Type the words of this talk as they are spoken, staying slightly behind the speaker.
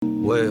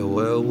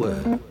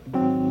Well.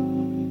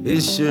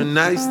 It's sure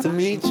nice to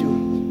meet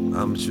you.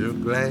 I'm sure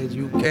glad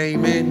you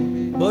came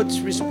in. Much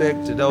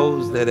respect to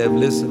those that have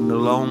listened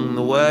along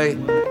the way.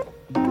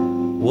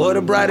 What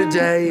a brighter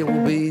day it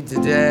will be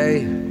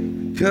today,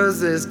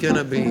 'cause there's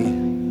gonna be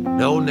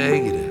no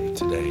negative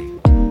today.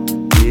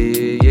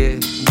 Yeah.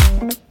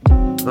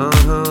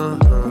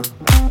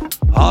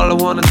 All I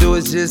wanna do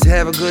is just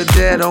have a good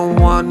day. I don't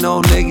want no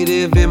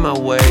negative in my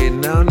way.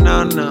 No.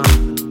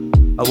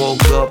 I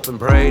woke up and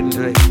prayed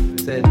and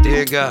said,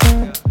 dear God,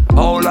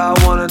 all I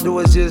wanna do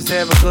is just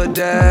have a good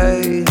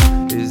day.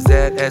 Is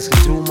that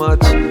asking too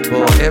much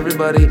for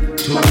everybody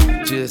to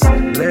just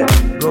let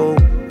go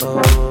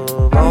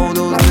of all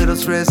those little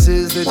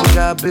stresses that you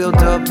got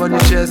built up on your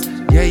chest?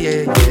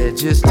 Yeah.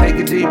 Just take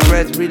a deep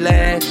breath,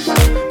 relax.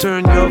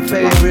 Turn your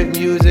favorite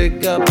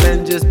music up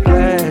and just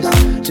blast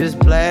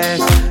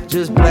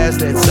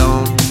that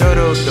song.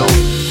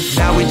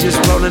 Now we just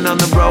rolling on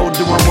the road,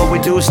 doing what we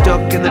do,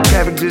 stuck in the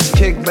traffic. Just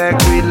kick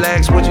back,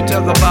 relax. What you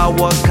talk about?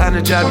 What kind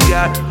of job you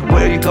got?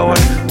 Where you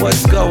going?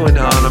 What's going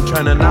on? I'm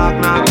trying to knock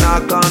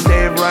on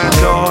Dave Ryan's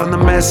door on the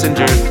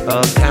messenger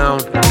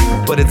account,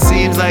 but it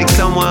seems like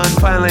someone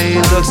finally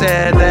looks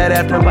at that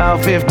after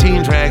about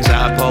 15 tracks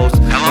I post.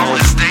 Hello,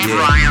 it's Dave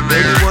Ryan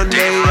there. Maybe one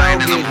day I'll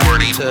get him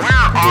to Where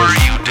are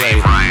you,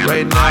 Dave Ryan?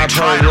 Right now I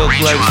probably look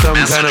like some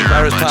kind of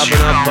virus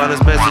popping up on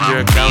his messenger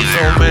account.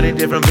 So many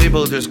different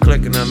people just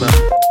clicking on the.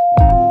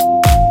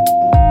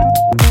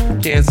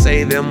 Can't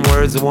say them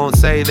words, I won't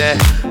say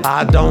that.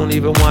 I don't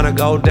even wanna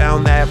go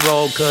down that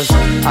road, 'cause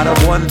out of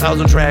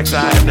 1,000 tracks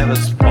I have never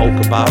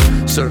spoke about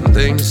certain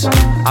things.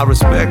 I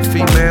respect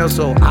females,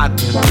 so I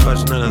didn't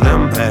touch none of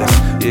them past.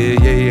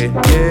 Yeah.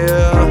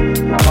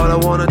 All I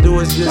wanna do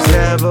is just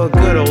have a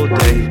good old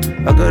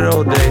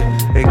day,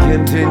 and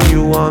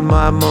continue on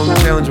my monk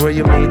challenge where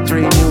you meet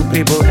 3 new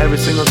people every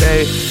single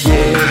day.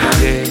 Yeah.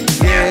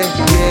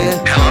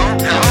 Hello,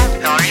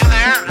 are you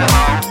there?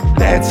 Hello.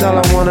 That's all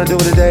I wanna do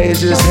today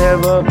is just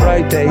have a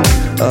bright day,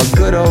 a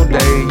good old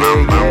day,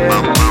 yeah.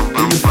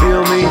 Do you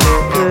feel me?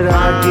 Could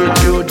I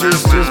get you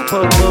just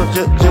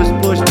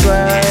push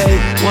play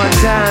one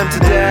time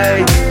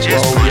today?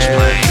 Just push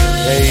play.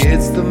 Hey,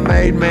 it's the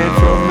Mandman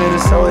from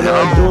Minnesota,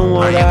 doing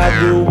what I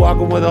do,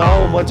 walking with a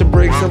whole bunch of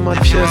bricks on my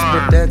chest,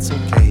 but that's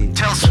okay.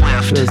 Tell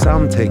Swift 'cause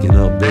I'm taking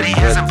a that big he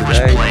breath hasn't pushed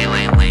today. play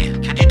lately.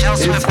 Could you tell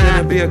Swift It's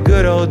gonna that? be a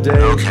good old day.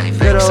 Okay, good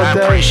thanks, old I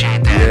day.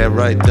 appreciate that. Yeah,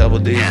 right, Double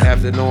D. Yeah.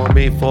 After knowing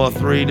me for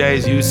 3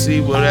 days, you see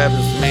what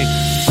happens to me.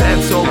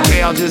 That's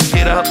okay, I'll just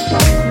get up,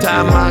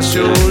 tie my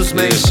shoes,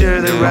 make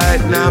sure they're right,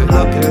 and I'm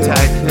looking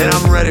tight, and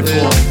I'm ready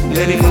for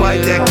any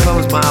fight that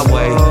comes my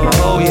way.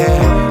 Oh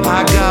yeah,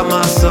 I got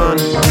my son,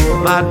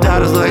 my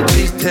daughter's like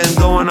she's 10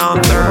 going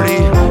on 30,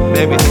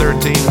 maybe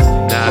 13,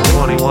 not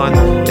 21.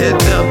 It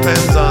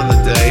depends on the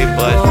day,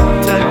 but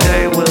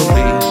today will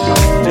be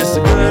just a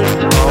good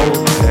old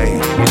day.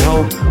 You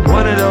know,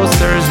 one of those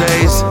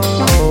Thursdays.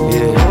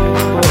 Yeah,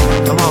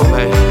 come on,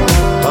 man.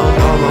 Oh,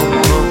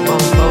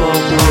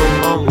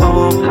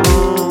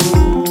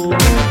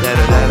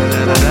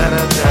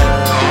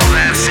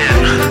 that's it.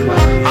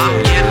 I'm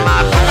getting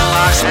my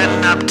boombox,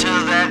 heading up to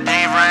that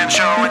Dave Ryan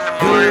show in the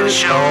morning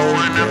show,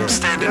 and I'm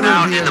standing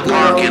out in the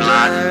parking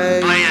lot,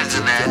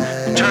 blazing that,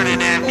 turning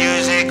that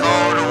music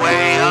all the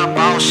way up.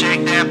 I'll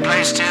shake that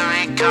place till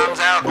he comes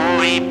out,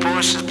 or he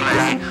pushes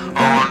play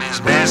on his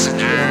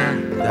messenger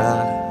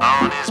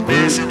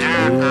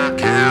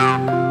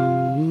account.